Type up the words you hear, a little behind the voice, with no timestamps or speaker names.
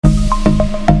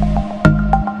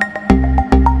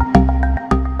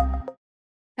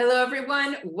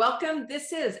everyone. Welcome.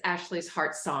 This is Ashley's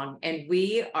Heart Song, and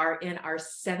we are in our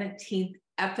 17th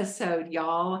episode,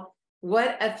 y'all.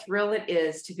 What a thrill it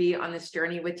is to be on this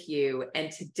journey with you.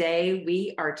 And today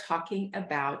we are talking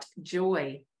about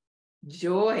joy.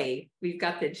 Joy. We've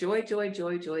got the joy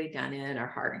down in our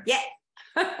heart.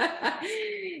 Yeah.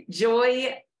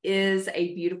 Joy is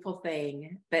a beautiful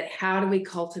thing, but how do we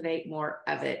cultivate more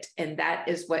of it? And that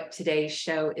is what today's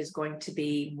show is going to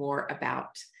be more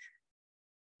about.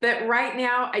 But right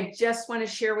now, I just want to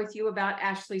share with you about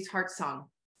Ashley's Heart Song.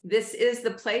 This is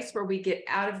the place where we get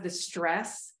out of the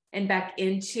stress and back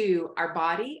into our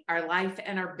body, our life,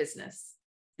 and our business.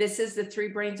 This is the Three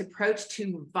Brains approach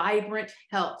to vibrant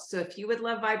health. So if you would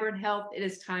love vibrant health, it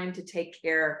is time to take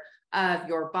care of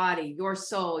your body, your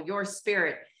soul, your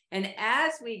spirit. And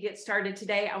as we get started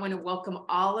today, I want to welcome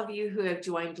all of you who have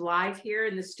joined live here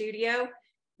in the studio,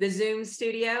 the Zoom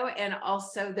studio, and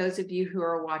also those of you who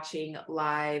are watching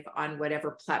live on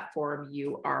whatever platform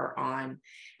you are on.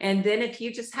 And then if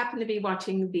you just happen to be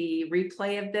watching the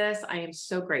replay of this, I am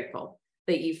so grateful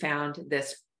that you found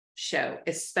this show,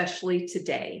 especially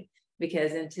today,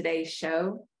 because in today's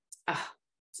show,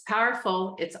 it's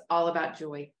powerful. It's all about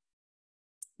joy.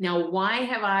 Now, why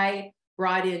have I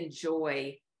brought in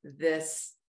joy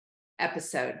this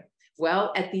episode?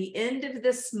 Well, at the end of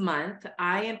this month,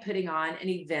 I am putting on an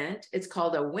event. It's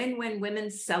called a Win-Win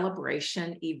Women's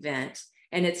Celebration event,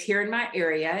 and it's here in my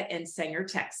area in Sanger,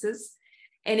 Texas.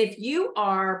 And if you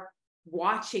are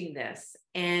watching this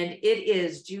and it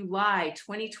is July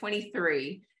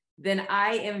 2023, then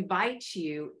I invite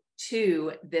you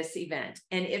to this event.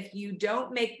 And if you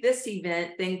don't make this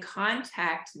event, then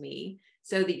contact me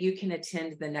so that you can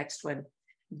attend the next one.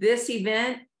 This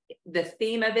event, the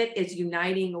theme of it is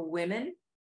uniting women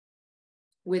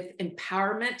with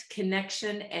empowerment,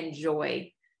 connection, and joy.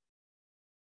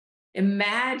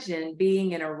 Imagine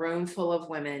being in a room full of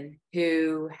women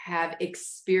who have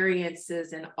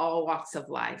experiences in all walks of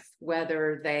life,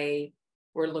 whether they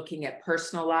were looking at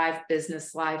personal life,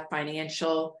 business life,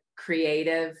 financial,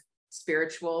 creative,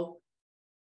 spiritual.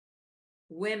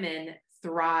 Women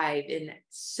thrive in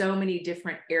so many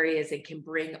different areas and can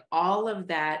bring all of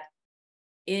that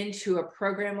into a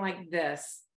program like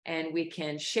this, and we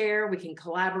can share, we can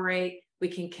collaborate, we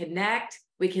can connect,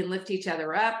 we can lift each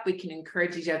other up, we can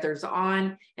encourage each other's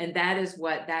on, and that is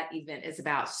what that event is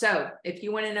about. So if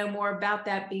you want to know more about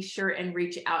that, be sure and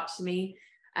reach out to me.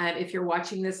 If you're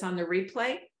watching this on the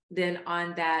replay, then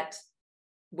on that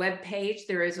webpage,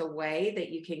 there is a way that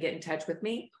you can get in touch with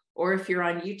me, or if you're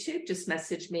on YouTube, just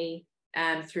message me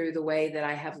through the way that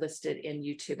I have listed in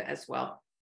YouTube as well.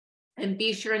 And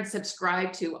be sure and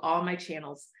subscribe to all my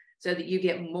channels so that you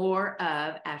get more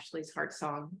of Ashley's Heart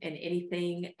Song and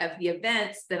anything of the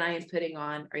events that I am putting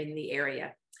on in the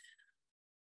area.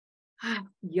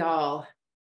 Y'all,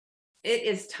 it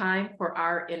is time for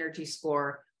our energy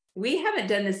score. We haven't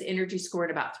done this energy score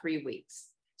in about 3 weeks.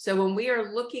 So when we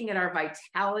are looking at our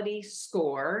vitality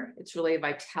score, it's really a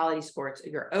vitality score. It's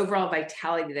your overall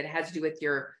vitality that has to do with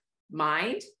your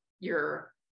mind, your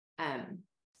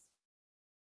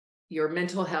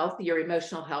mental health, your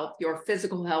emotional health, your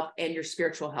physical health, and your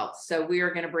spiritual health. So we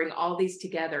are going to bring all these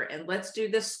together, and let's do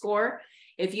this score.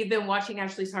 If you've been watching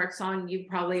Ashley's Heart Song, you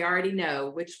probably already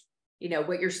know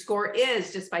what your score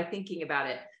is just by thinking about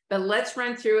it. But let's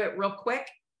run through it real quick.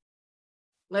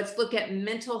 Let's look at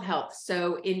mental health.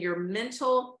 So in your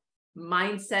mental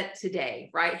mindset today,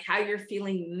 right? How you're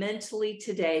feeling mentally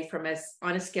today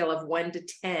on a scale of 1 to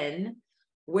 10.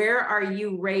 Where are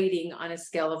you rating on a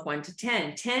scale of 1 to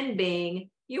 10? 10 being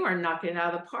you are knocking it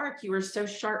out of the park. You are so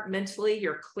sharp mentally.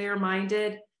 You're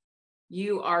clear-minded.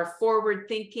 You are forward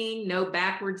thinking, no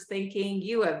backwards thinking.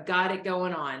 You have got it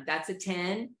going on. That's a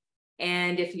 10.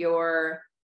 And if you're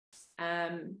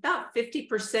about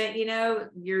 50%,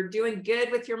 you're doing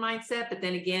good with your mindset, but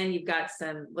then again, you've got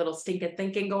some little stinking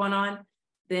thinking going on,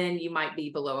 then you might be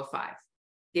below a 5.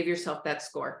 Give yourself that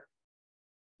score.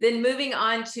 Then moving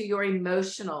on to your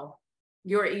emotional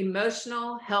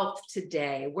health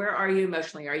today. Where are you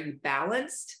emotionally? Are you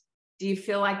balanced? Do you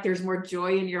feel like there's more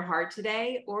joy in your heart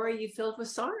today, or are you filled with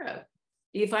sorrow?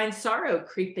 Do you find sorrow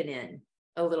creeping in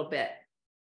a little bit?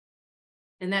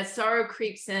 And that sorrow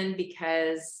creeps in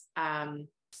because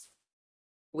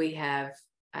we have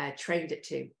trained it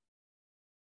to.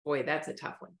 Boy, that's a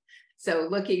tough one. So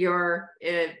look at your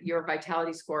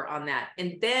vitality score on that.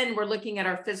 And then we're looking at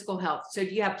our physical health. So do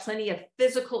you have plenty of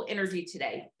physical energy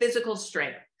today? Physical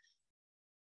strength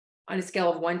on a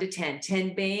scale of 1 to 10.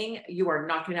 10 being you are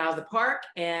knocking it out of the park,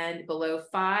 and below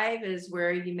 5 is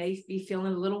where you may be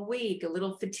feeling a little weak, a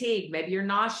little fatigued. Maybe you're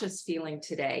nauseous feeling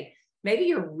today. Maybe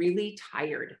you're really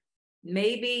tired.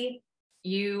 Maybe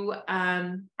you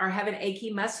are having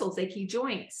achy muscles, achy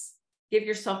joints, give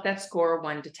yourself that score of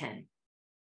 1 to 10.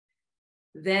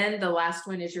 Then the last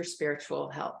one is your spiritual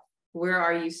health. Where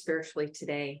are you spiritually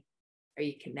today? Are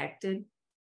you connected?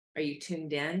 Are you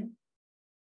tuned in?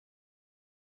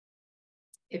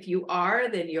 If you are,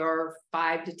 then you're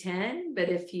 5 to 10. But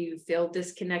if you feel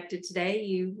disconnected today,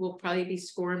 you will probably be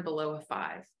scoring below a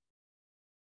 5.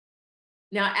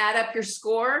 Now add up your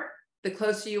score. The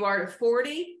closer you are to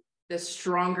 40, the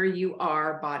stronger you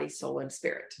are body, soul, and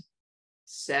spirit.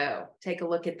 So take a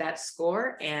look at that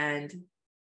score and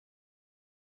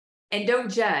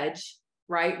don't judge,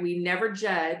 right? We never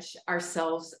judge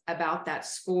ourselves about that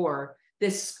score.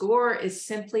 This score is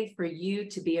simply for you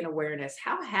to be in awareness.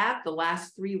 How have the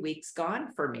last 3 weeks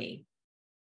gone for me?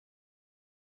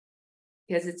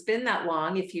 Because it's been that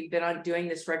long. If you've been doing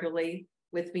this regularly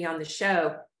with me on the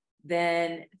show,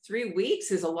 then 3 weeks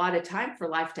is a lot of time for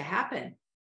life to happen.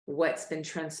 What's been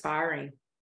transpiring?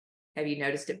 Have you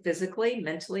noticed it physically,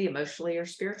 mentally, emotionally, or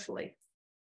spiritually?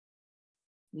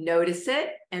 Notice it,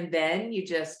 and then you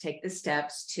just take the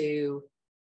steps to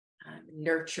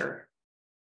nurture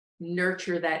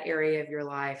that area of your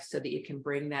life so that you can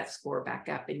bring that score back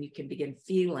up and you can begin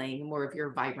feeling more of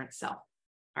your vibrant self.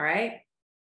 All right.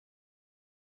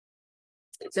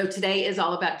 So today is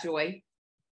all about joy.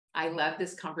 I love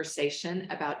this conversation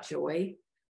about joy.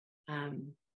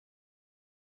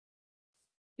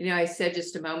 I said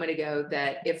just a moment ago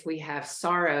that if we have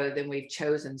sorrow, then we've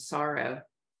chosen sorrow.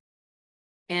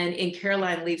 And in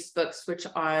Caroline Leaf's book, Switch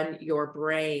on Your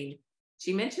Brain,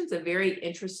 she mentions a very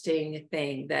interesting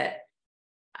thing that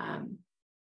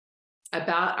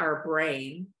about our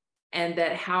brain, and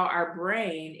that how our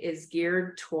brain is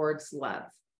geared towards love.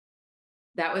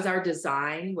 That was our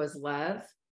design, was love,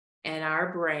 and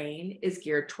our brain is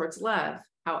geared towards love.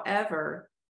 However,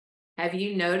 have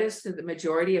you noticed that the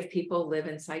majority of people live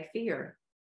inside fear?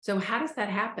 So how does that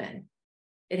happen?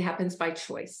 It happens by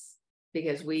choice,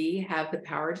 because we have the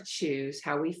power to choose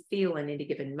how we feel in any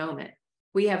given moment.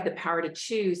 We have the power to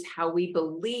choose how we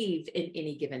believe in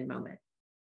any given moment.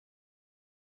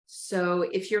 So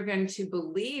if you're going to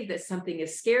believe that something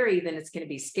is scary, then it's going to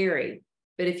be scary.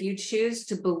 But if you choose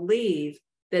to believe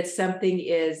that something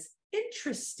is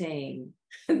interesting,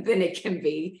 then it can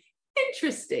be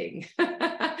interesting.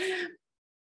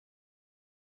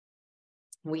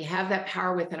 We have that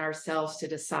power within ourselves to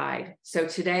decide. So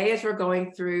today, as we're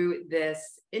going through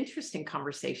this interesting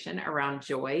conversation around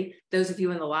joy, those of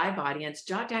you in the live audience,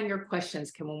 jot down your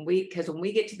questions. Because when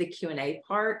we get to the Q&A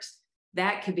part,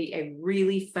 that could be a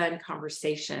really fun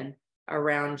conversation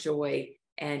around joy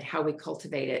and how we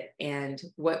cultivate it and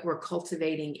what we're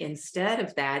cultivating instead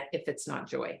of that if it's not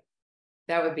joy.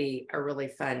 That would be a really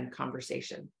fun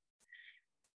conversation.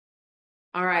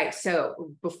 All right,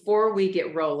 so before we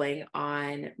get rolling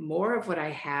on more of what I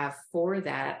have for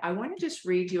that, I want to just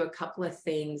read you a couple of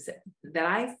things that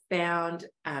I found.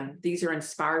 These are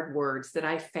inspired words that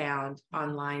I found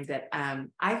online that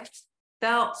I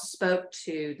felt spoke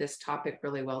to this topic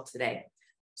really well today.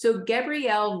 So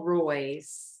Gabrielle Roy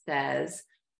says,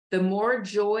 the more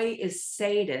joy is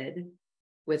sated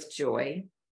with joy,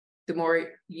 the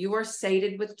more you are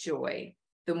sated with joy,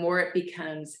 the more it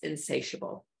becomes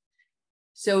insatiable.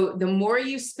 So the more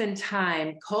you spend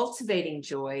time cultivating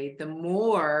joy, the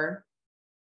more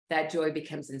that joy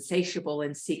becomes insatiable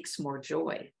and seeks more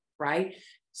joy, right?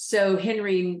 So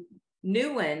Henry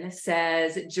Nouwen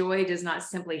says, joy does not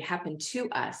simply happen to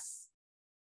us.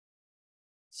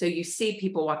 So you see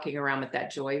people walking around with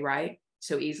that joy, right?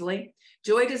 So easily.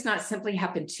 Joy does not simply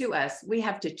happen to us. We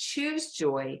have to choose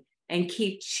joy and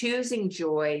keep choosing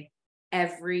joy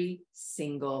every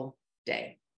single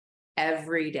day.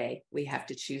 Every day, we have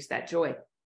to choose that joy.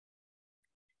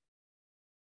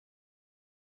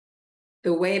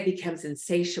 The way it becomes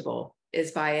insatiable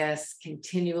is by us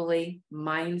continually,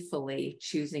 mindfully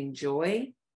choosing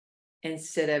joy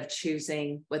instead of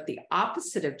choosing what the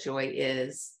opposite of joy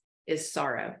is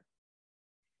sorrow.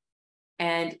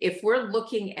 And if we're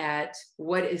looking at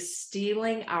what is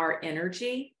stealing our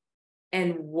energy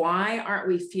and why aren't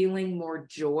we feeling more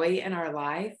joy in our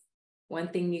life, one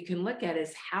thing you can look at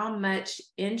is how much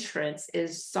entrance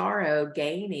is sorrow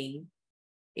gaining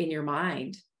in your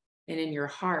mind and in your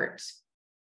heart.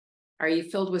 Are you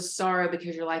filled with sorrow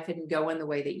because your life didn't go in the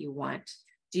way that you want?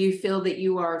 Do you feel that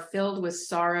you are filled with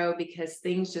sorrow because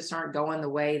things just aren't going the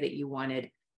way that you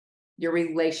wanted? Your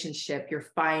relationship, your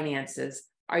finances.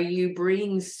 Are you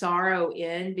bringing sorrow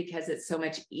in because it's so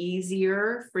much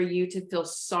easier for you to feel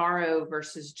sorrow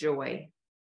versus joy?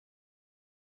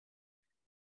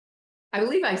 I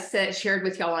believe I shared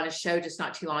with y'all on a show just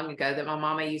not too long ago that my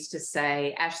mama used to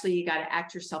say, Ashley, you got to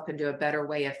act yourself into a better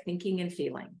way of thinking and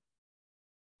feeling.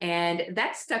 And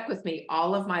that stuck with me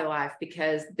all of my life,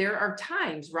 because there are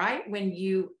times, right, when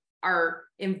you are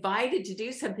invited to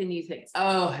do something, you think,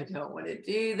 oh, I don't want to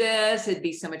do this. It'd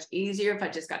be so much easier if I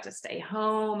just got to stay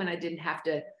home and I didn't have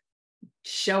to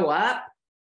show up.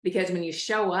 Because when you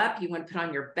show up, you want to put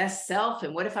on your best self.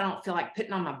 And what if I don't feel like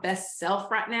putting on my best self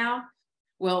right now?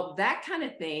 Well, that kind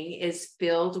of thing is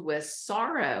filled with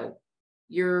sorrow.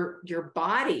 Your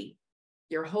body,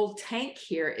 your whole tank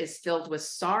here is filled with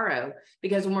sorrow,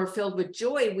 because when we're filled with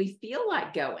joy, we feel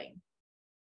like going.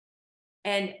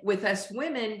 And with us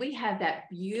women, we have that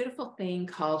beautiful thing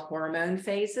called hormone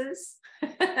phases.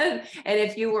 And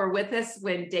if you were with us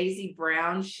when Daisy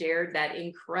Brown shared that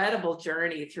incredible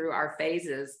journey through our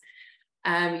phases,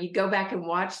 you go back and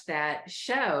watch that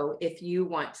show if you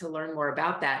want to learn more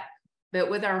about that. But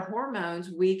with our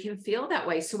hormones, we can feel that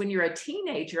way. So when you're a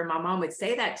teenager, my mom would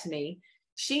say that to me.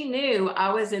 She knew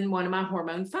I was in one of my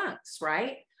hormone funks,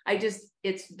 right?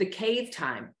 It's the cave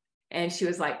time. And she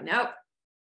was like, nope,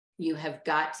 you have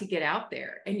got to get out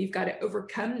there and you've got to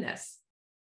overcome this.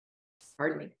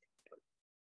 Pardon me.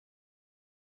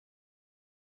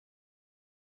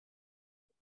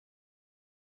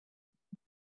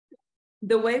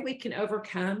 The way we can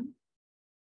overcome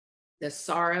the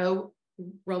sorrow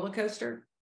roller coaster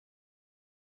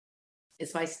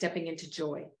is by stepping into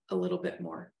joy a little bit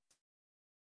more.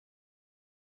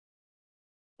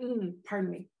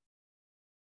 Pardon me.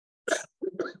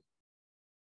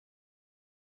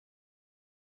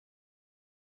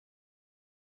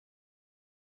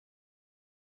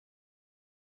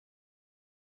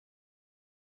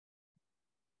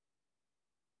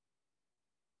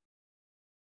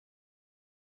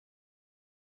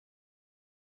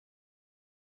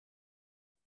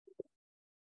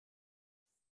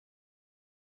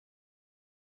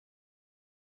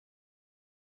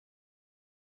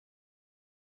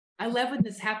 I love when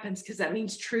this happens, because that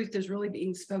means truth is really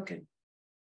being spoken.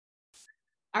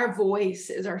 Our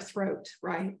voice is our throat,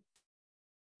 right?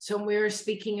 So when we're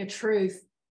speaking a truth,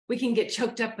 we can get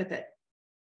choked up with it.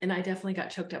 And I definitely got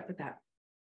choked up with that.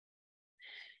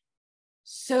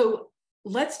 So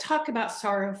let's talk about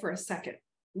sorrow for a second,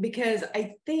 because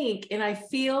I think and I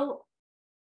feel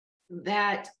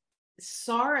that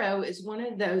sorrow is one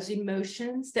of those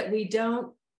emotions that we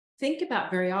don't think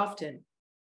about very often.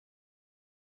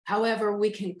 However,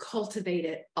 we can cultivate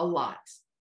it a lot.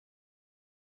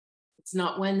 It's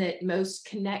not one that most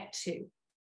connect to.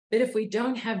 But if we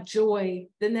don't have joy,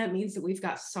 then that means that we've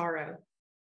got sorrow.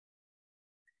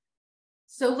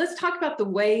 So let's talk about the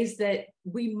ways that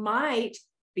we might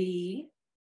be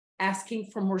asking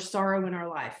for more sorrow in our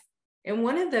life. And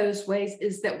one of those ways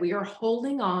is that we are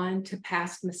holding on to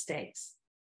past mistakes,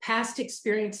 past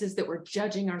experiences that we're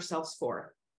judging ourselves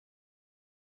for.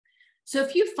 So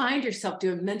if you find yourself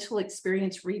doing mental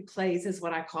experience replays, is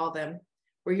what I call them,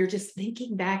 where you're just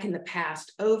thinking back in the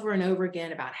past over and over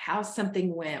again about how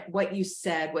something went, what you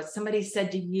said, what somebody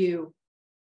said to you,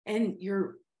 and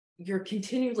you're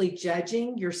continually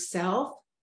judging yourself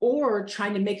or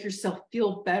trying to make yourself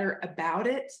feel better about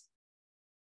it,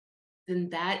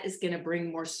 then that is going to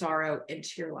bring more sorrow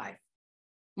into your life,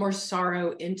 more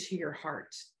sorrow into your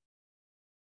heart.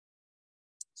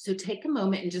 So take a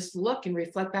moment and just look and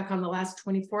reflect back on the last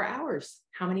 24 hours.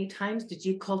 How many times did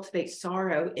you cultivate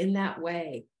sorrow in that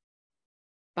way?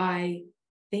 By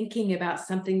thinking about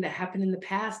something that happened in the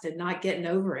past and not getting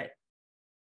over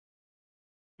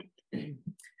it.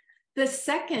 The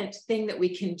second thing that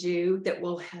we can do that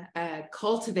will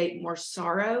cultivate more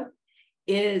sorrow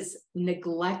is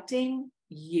neglecting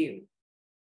you.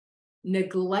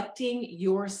 Neglecting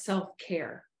your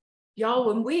self-care. Y'all,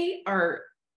 when we are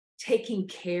taking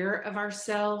care of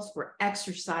ourselves, we're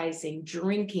exercising,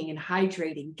 drinking and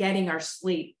hydrating, getting our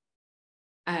sleep.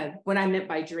 What I meant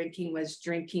by drinking was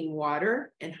drinking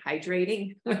water and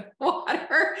hydrating with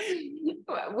water.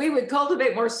 We would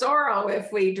cultivate more sorrow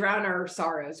if we drown our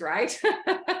sorrows, right?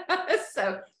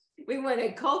 So we want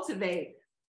to cultivate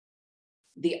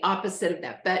the opposite of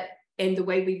that. And the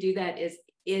way we do that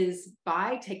is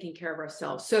by taking care of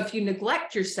ourselves. So if you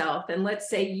neglect yourself, and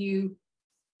let's say you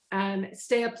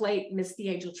stay up late, miss the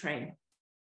angel train,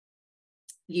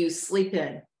 you sleep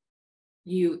in,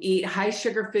 you eat high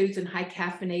sugar foods and high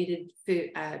caffeinated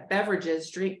food,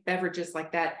 beverages, drink beverages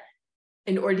like that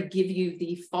in order to give you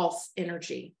the false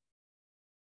energy.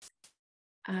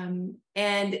 And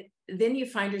then you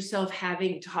find yourself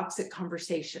having toxic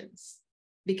conversations,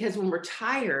 because when we're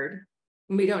tired,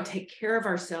 when we don't take care of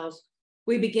ourselves,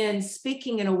 we begin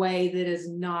speaking in a way that is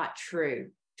not true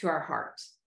to our heart.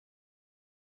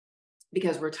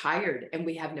 because we're tired and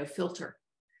we have no filter.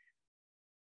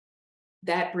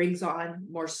 That brings on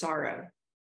more sorrow.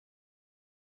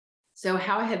 So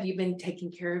how have you been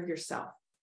taking care of yourself?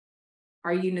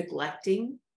 Are you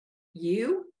neglecting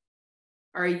you?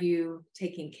 Are you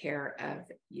taking care of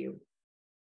you?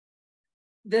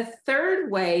 The third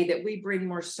way that we bring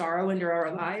more sorrow into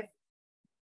our life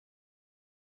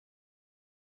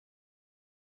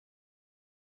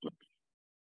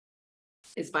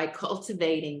is by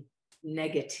cultivating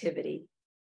negativity.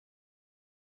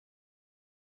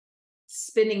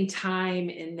 Spending time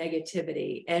in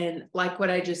negativity. And like what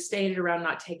I just stated around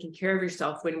not taking care of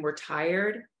yourself, when we're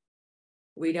tired,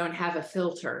 we don't have a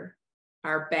filter.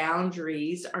 Our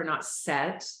boundaries are not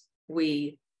set.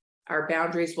 Our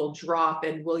boundaries will drop,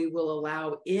 and we will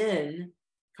allow in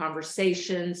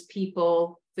conversations,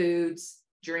 people, foods,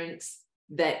 drinks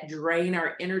that drain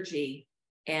our energy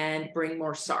and bring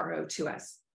more sorrow to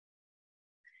us.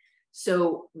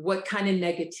 So what kind of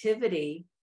negativity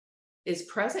is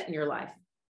present in your life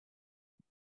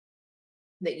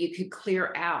that you could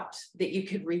clear out, that you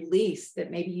could release,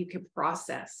 that maybe you could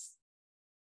process?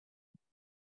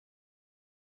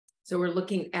 So we're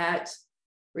looking at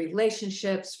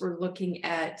relationships, we're looking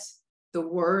at the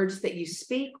words that you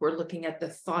speak, we're looking at the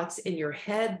thoughts in your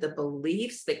head, the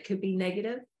beliefs that could be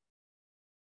negative.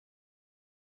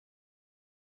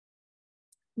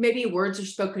 Maybe words are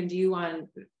spoken to you on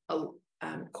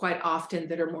quite often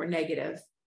that are more negative,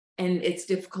 and it's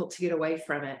difficult to get away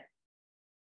from it.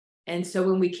 And so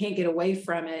when we can't get away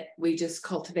from it, we just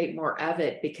cultivate more of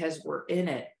it because we're in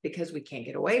it, because we can't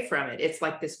get away from it. It's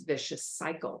like this vicious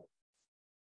cycle.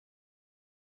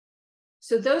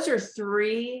 So those are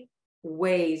three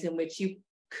ways in which you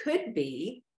could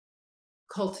be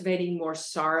cultivating more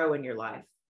sorrow in your life.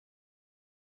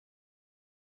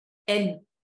 And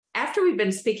after we've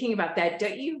been speaking about that,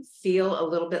 don't you feel a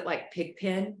little bit like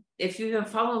Pigpen? If you've been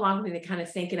following along with me, kind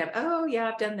of thinking of, oh yeah,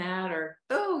 I've done that, or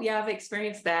oh yeah, I've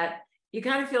experienced that. You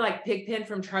kind of feel like Pigpen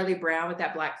from Charlie Brown with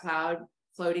that black cloud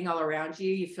floating all around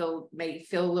you. You may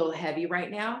feel a little heavy right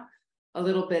now, a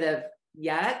little bit of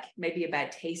yuck, maybe a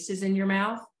bad taste is in your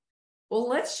mouth. Well,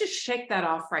 let's just shake that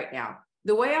off right now.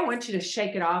 The way I want you to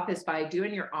shake it off is by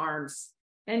doing your arms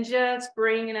and just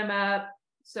bringing them up.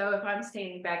 So if I'm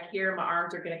standing back here, my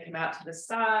arms are going to come out to the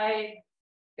side,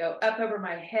 go up over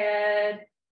my head,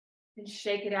 and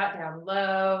shake it out down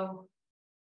low.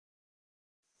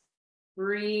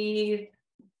 Breathe.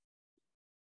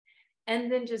 And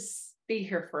then just be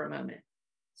here for a moment.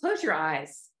 Close your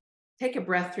eyes. Take a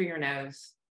breath through your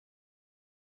nose.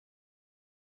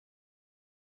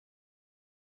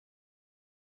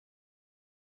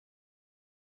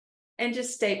 And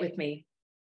just state with me,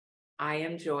 I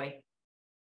am joy.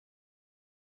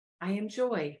 I am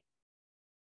joy.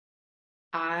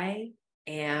 I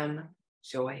am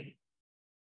joy.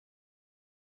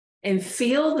 And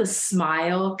feel the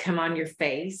smile come on your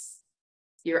face.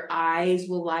 Your eyes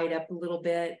will light up a little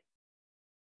bit.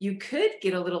 You could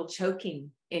get a little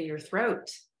choking in your throat.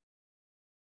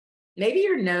 Maybe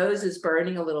your nose is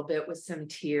burning a little bit with some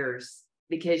tears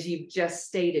because you've just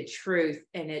stated truth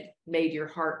and it made your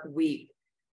heart weep.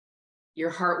 Your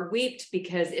heart wept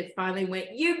because it finally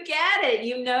went, you get it,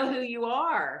 you know who you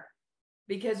are.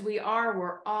 Because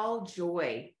we're all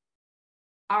joy.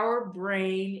 Our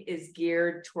brain is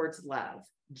geared towards love.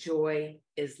 Joy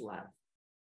is love.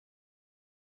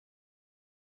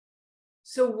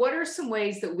 So what are some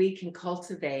ways that we can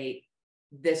cultivate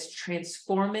this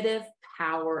transformative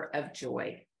power of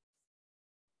joy?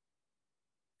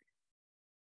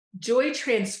 Joy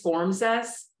transforms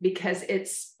us because it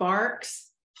sparks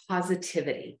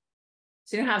positivity.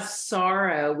 So you know how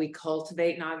sorrow, we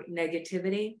cultivate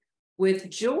negativity? With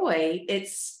joy, it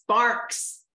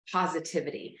sparks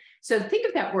positivity. So think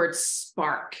of that word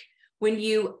spark. When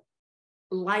you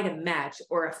light a match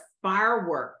or a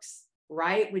fireworks,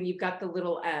 right? When you've got the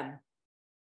little,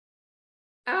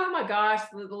 oh my gosh,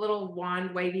 the little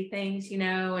wand wavy things, you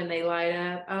know, and they light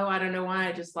up. Oh, I don't know why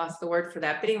I just lost the word for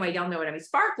that. But anyway, y'all know what I mean.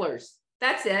 Sparklers.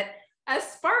 That's it. A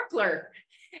sparkler.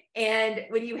 And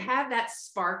when you have that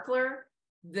sparkler,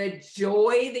 the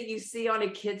joy that you see on a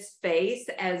kid's face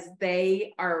as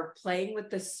they are playing with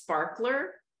the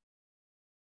sparkler,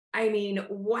 I mean,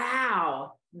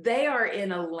 wow, they are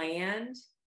in a land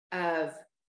of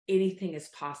anything is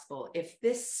possible. If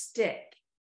this stick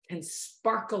can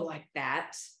sparkle like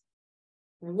that,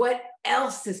 what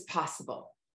else is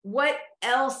possible? What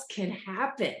else can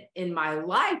happen in my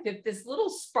life if this little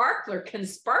sparkler can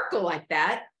sparkle like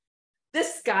that? The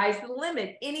sky's the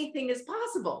limit. Anything is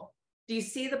possible. Do you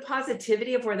see the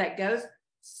positivity of where that goes?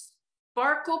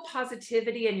 Sparkle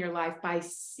positivity in your life by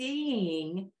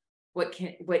seeing what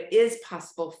is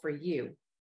possible for you.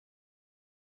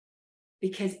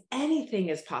 Because anything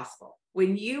is possible.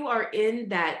 When you are in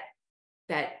that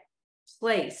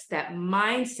place, that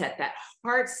mindset, that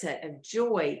heart set of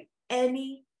joy,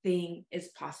 anything is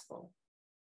possible.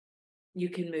 You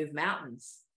can move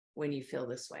mountains when you feel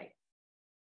this way.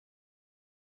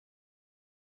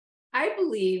 I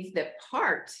believe that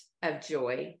part of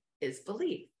joy is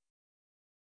belief.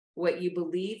 What you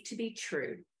believe to be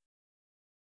true.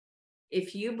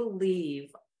 If you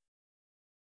believe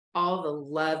all the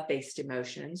love-based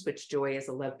emotions, which joy is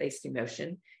a love-based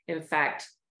emotion. In fact,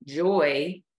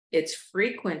 joy, its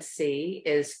frequency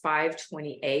is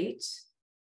 528,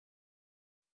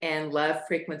 and love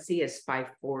frequency is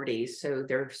 540. So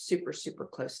they're super, super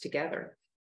close together.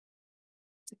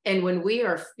 And when we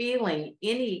are feeling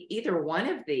either one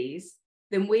of these,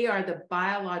 then we are the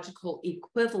biological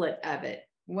equivalent of it.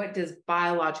 What does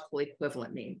biological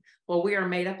equivalent mean? Well, we are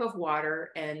made up of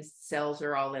water, and cells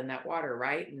are all in that water,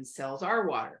 right? And cells are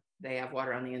water. They have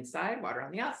water on the inside, water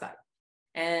on the outside.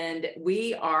 And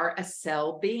we are a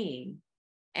cell being.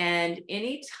 And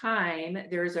anytime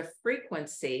there's a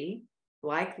frequency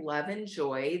like love and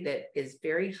joy that is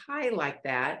very high like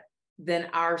that, then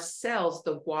our cells,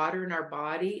 the water in our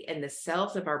body and the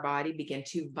cells of our body begin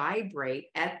to vibrate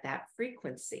at that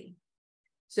frequency.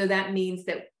 So that means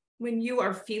that when you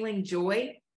are feeling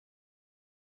joy,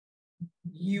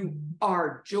 you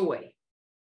are joy.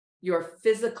 Your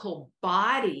physical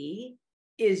body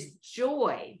is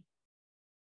joy.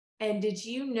 And did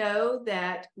you know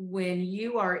that when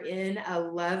you are in a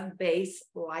love base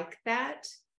like that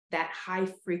high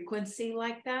frequency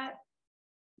like that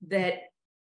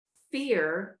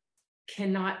fear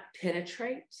cannot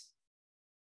penetrate?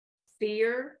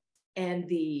 Fear and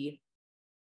the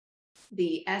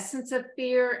essence of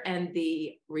fear and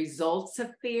the results of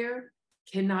fear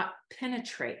cannot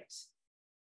penetrate.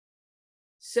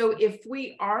 So if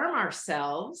we arm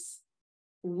ourselves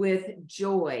with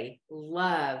joy,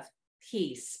 love,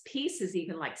 peace is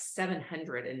even like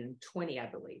 720, I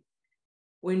believe.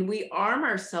 When we arm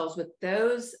ourselves with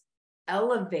those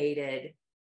elevated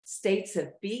states of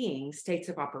being, states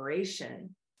of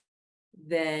operation,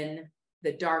 then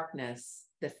the darkness,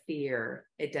 the fear,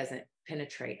 it doesn't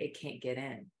penetrate, it can't get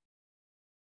in.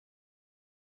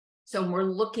 So when we're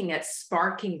looking at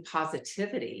sparking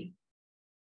positivity,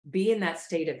 be in that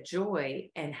state of joy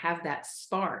and have that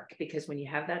spark, because when you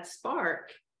have that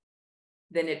spark,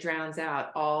 then it drowns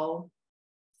out all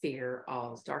fear,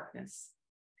 all darkness.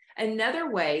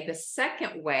 Another way, the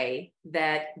second way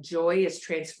that joy is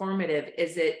transformative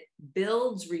is it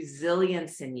builds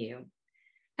resilience in you.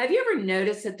 Have you ever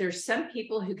noticed that there's some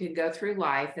people who can go through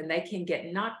life and they can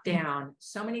get knocked down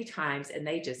so many times and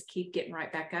they just keep getting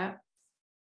right back up?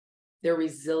 They're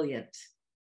resilient.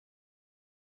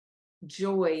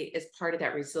 Joy is part of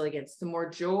that resilience. The more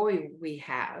joy we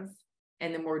have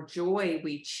and the more joy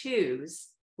we choose,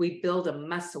 we build a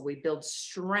muscle, we build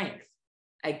strength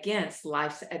against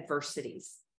life's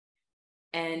adversities.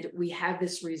 And we have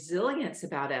this resilience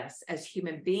about us as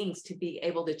human beings to be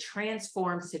able to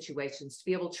transform situations, to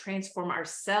be able to transform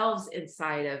ourselves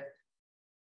inside of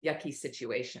yucky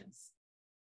situations.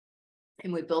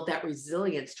 And we build that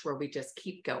resilience to where we just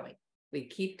keep going. We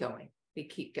keep going. We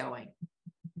keep going.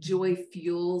 Joy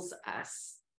fuels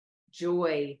us.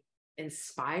 Joy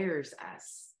inspires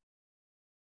us.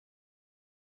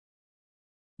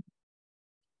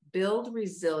 Build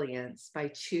resilience by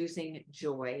choosing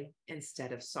joy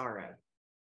instead of sorrow.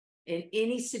 In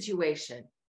any situation,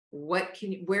 where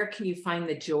can you find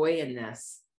the joy in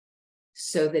this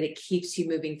so that it keeps you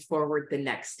moving forward the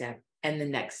next step and the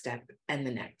next step and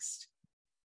the next?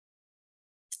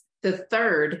 The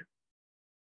third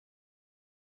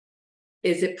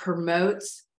is it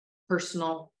promotes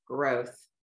personal growth.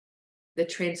 The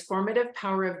transformative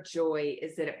power of joy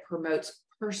is that it promotes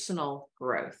personal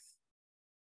growth.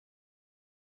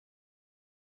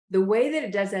 The way that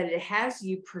it does that, it has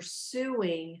you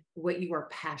pursuing what you are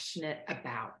passionate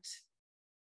about.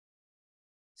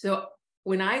 So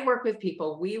when I work with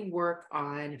people, we work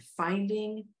on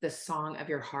finding the song of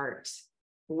your heart.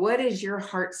 What is your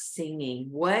heart singing?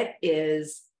 What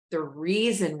is the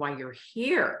reason why you're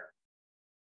here?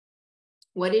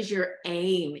 What is your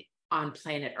aim on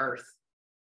planet Earth?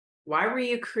 Why were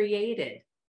you created?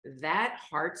 That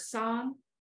heart song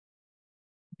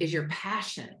is your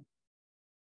passion.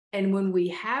 And when we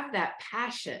have that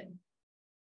passion,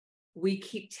 we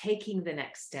keep taking the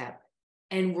next step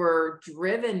and we're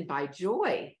driven by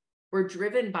joy. We're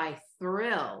driven by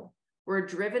thrill. We're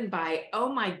driven by,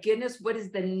 oh my goodness, what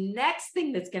is the next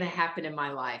thing that's going to happen in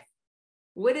my life?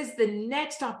 What is the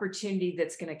next opportunity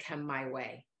that's going to come my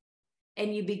way?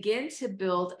 And you begin to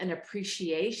build an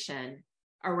appreciation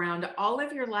around all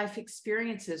of your life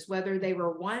experiences, whether they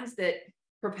were ones that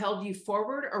propelled you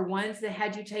forward or ones that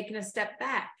had you taken a step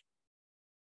back.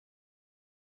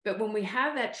 But when we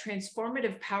have that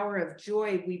transformative power of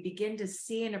joy, we begin to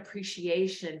see an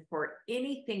appreciation for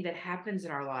anything that happens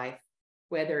in our life,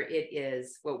 whether it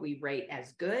is what we rate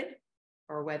as good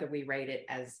or whether we rate it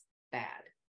as bad.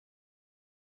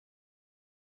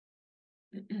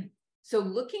 So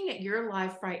looking at your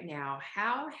life right now,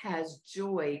 how has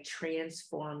joy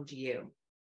transformed you?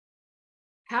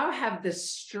 How have the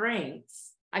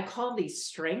strengths, I call these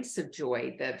strengths of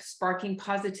joy, the sparking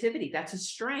positivity, that's a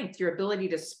strength. Your ability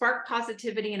to spark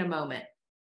positivity in a moment,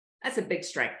 that's a big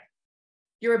strength.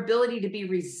 Your ability to be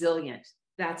resilient,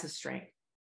 that's a strength.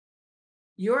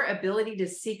 Your ability to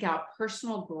seek out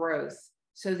personal growth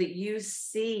so that you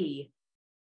see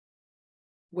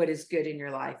what is good in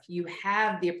your life. You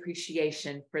have the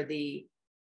appreciation for the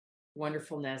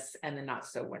wonderfulness and the not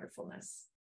so wonderfulness.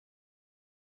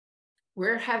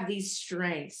 Where have these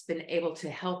strengths been able to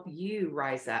help you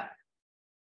rise up,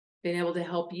 been able to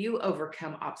help you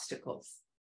overcome obstacles?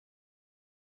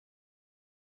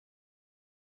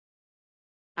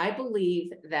 I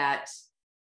believe that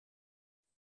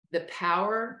the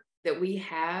power that we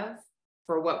have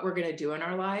for what we're going to do in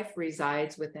our life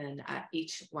resides within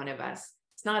each one of us.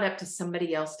 It's not up to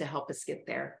somebody else to help us get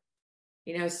there.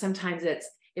 You know, sometimes it's,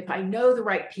 if I know the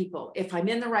right people, if I'm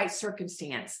in the right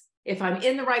circumstance, if I'm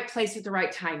in the right place at the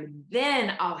right time,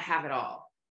 then I'll have it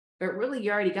all. But really,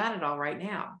 you already got it all right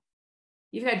now.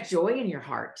 You've got joy in your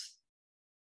heart.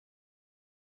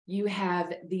 You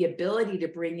have the ability to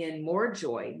bring in more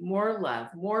joy, more love,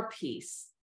 more peace,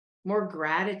 more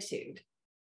gratitude.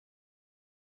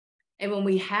 And when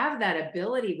we have that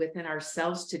ability within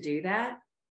ourselves to do that,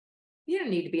 you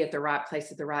don't need to be at the right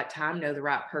place at the right time, know the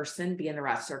right person, be in the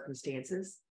right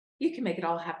circumstances. You can make it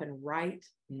all happen right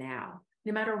now,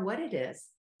 no matter what it is,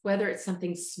 whether it's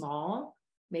something small,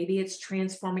 maybe it's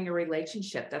transforming a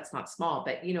relationship. That's not small,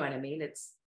 but you know what I mean?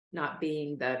 It's not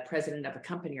being the president of a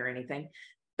company or anything.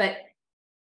 But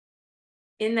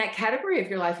in that category of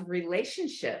your life of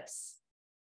relationships,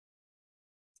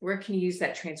 where can you use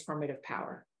that transformative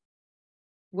power?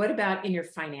 What about in your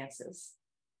finances?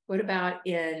 What about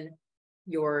in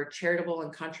your charitable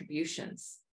and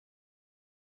contributions?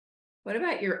 What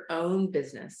about your own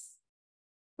business?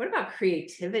 What about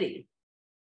creativity?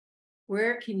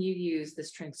 Where can you use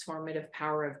this transformative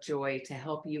power of joy to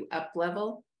help you up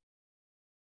level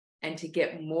and to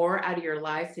get more out of your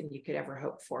life than you could ever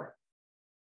hope for?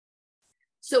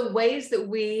 So ways that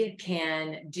we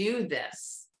can do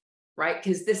this, right?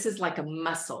 Because this is like a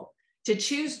muscle. To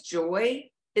choose joy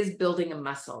is building a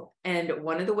muscle. And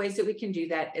one of the ways that we can do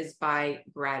that is by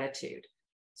gratitude.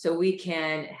 So we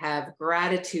can have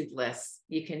gratitude lists.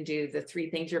 You can do the 3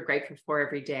 things you're grateful for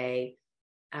every day.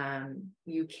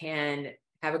 You can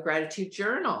have a gratitude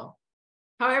journal,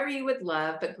 however you would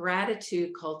love, but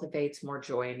gratitude cultivates more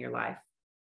joy in your life.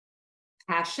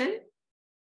 Passion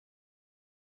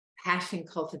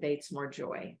cultivates more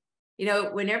joy. You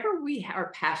know, whenever we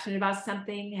are passionate about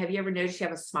something, have you ever noticed you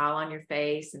have a smile on your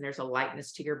face and there's a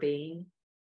lightness to your being?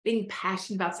 Being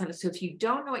passionate about something. So if you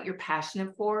don't know what you're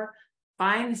passionate for,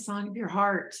 find the song of your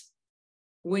heart.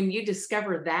 When you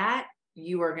discover that,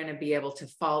 you are going to be able to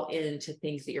fall into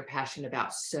things that you're passionate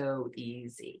about so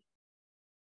easy.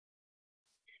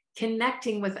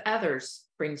 Connecting with others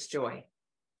brings joy.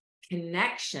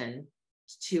 Connection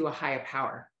to a higher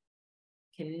power.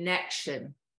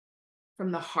 Connection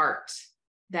from the heart,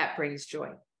 that brings joy.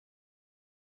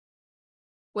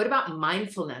 What about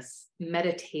mindfulness,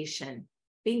 meditation,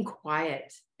 being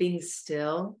quiet, being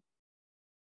still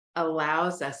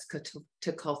allows us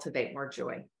to cultivate more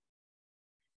joy.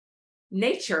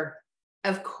 Nature,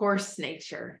 of course,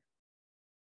 nature.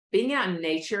 Being out in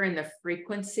nature and the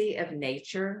frequency of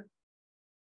nature,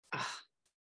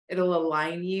 it'll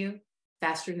align you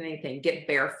faster than anything. Get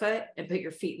barefoot and put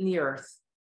your feet in the earth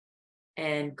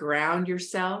and ground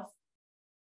yourself.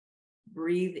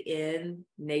 Breathe in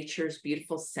nature's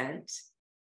beautiful scent,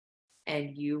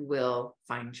 and you will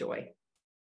find joy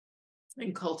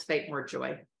and cultivate more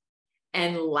joy.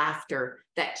 And laughter,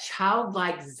 that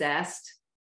childlike zest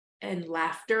and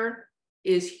laughter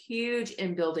is huge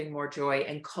in building more joy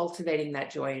and cultivating that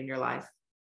joy in your life.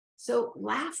 So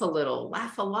laugh a little,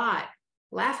 laugh a lot,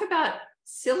 laugh about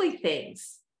silly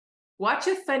things. Watch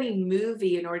a funny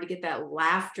movie in order to get that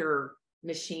laughter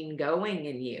machine going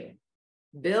in you.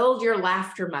 Build your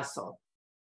laughter muscle.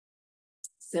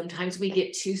 Sometimes we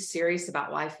get too serious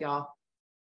about life, y'all.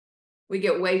 We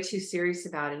get way too serious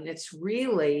about it. And it's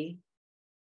really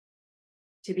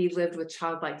to be lived with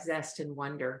childlike zest and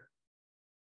wonder.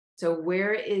 So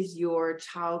where is your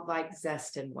childlike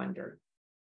zest and wonder?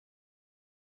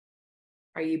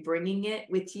 Are you bringing it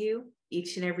with you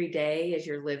each and every day as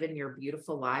you're living your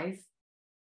beautiful life?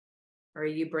 Or are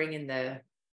you bringing the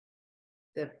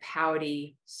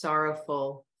pouty,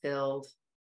 sorrowful, filled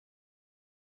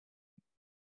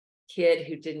kid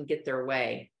who didn't get their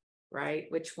way, right?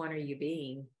 Which one are you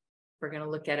being? We're going to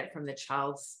look at it from the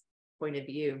child's point of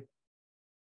view.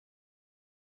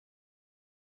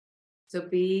 So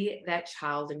be that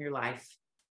child in your life.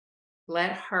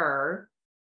 Let her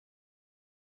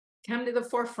come to the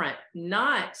forefront,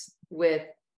 not with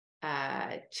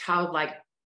childlike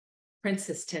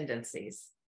princess tendencies,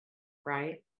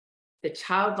 right? The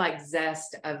childlike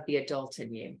zest of the adult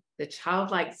in you, the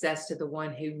childlike zest of the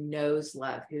one who knows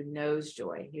love, who knows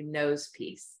joy, who knows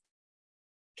peace,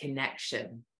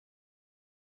 connection,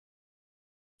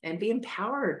 and be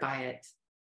empowered by it.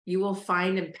 You will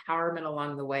find empowerment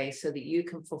along the way so that you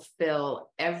can fulfill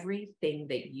everything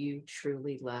that you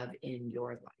truly love in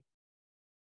your life.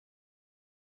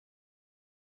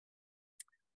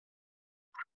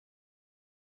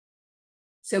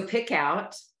 So pick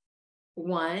out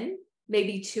one,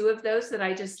 maybe two of those that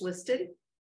I just listed,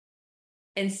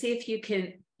 and see if you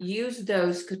can use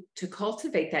those to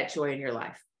cultivate that joy in your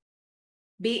life.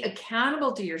 Be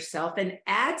accountable to yourself and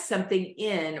add something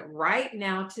in right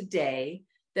now today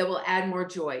that will add more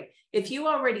joy. If you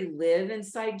already live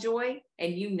inside joy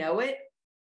and you know it,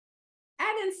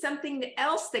 add in something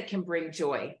else that can bring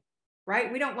joy,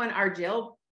 right? We don't want our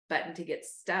jail button to get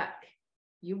stuck.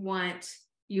 You want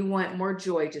more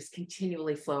joy just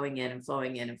continually flowing in and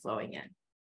flowing in and flowing in,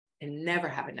 and never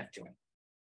have enough joy.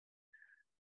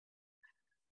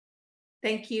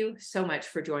 Thank you so much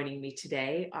for joining me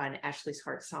today on Ashley's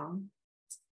Heart Song.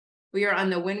 We are on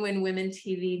the Win-Win Women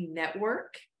TV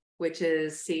network, which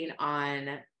is seen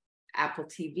on Apple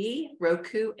TV,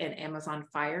 Roku, and Amazon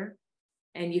Fire.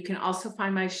 And you can also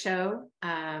find my show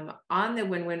on the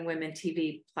Win-Win Women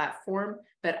TV platform,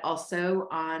 but also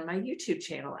on my YouTube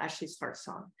channel, Ashley's Heart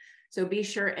Song. So be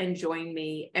sure and join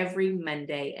me every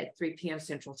Monday at 3 p.m.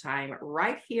 Central Time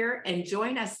right here, and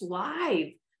join us live.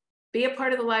 Be a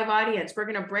part of the live audience. We're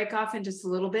going to break off in just a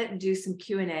little bit and do some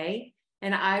Q&A.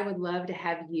 And I would love to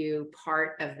have you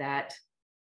part of that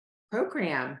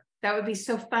program. That would be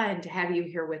so fun to have you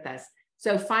here with us.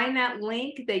 So find that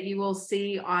link that you will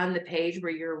see on the page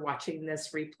where you're watching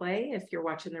this replay, if you're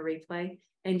watching the replay,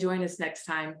 and join us next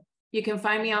time. You can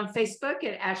find me on Facebook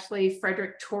at Ashley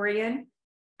Frederick Torian,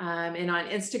 and on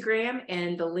Instagram,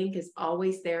 and the link is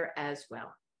always there as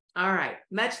well. All right,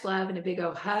 much love and a big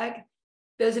old hug.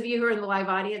 Those of you who are in the live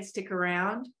audience, stick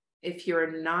around. If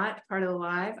you're not part of the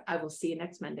live, I will see you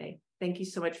next Monday. Thank you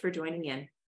so much for joining in.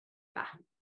 Bye.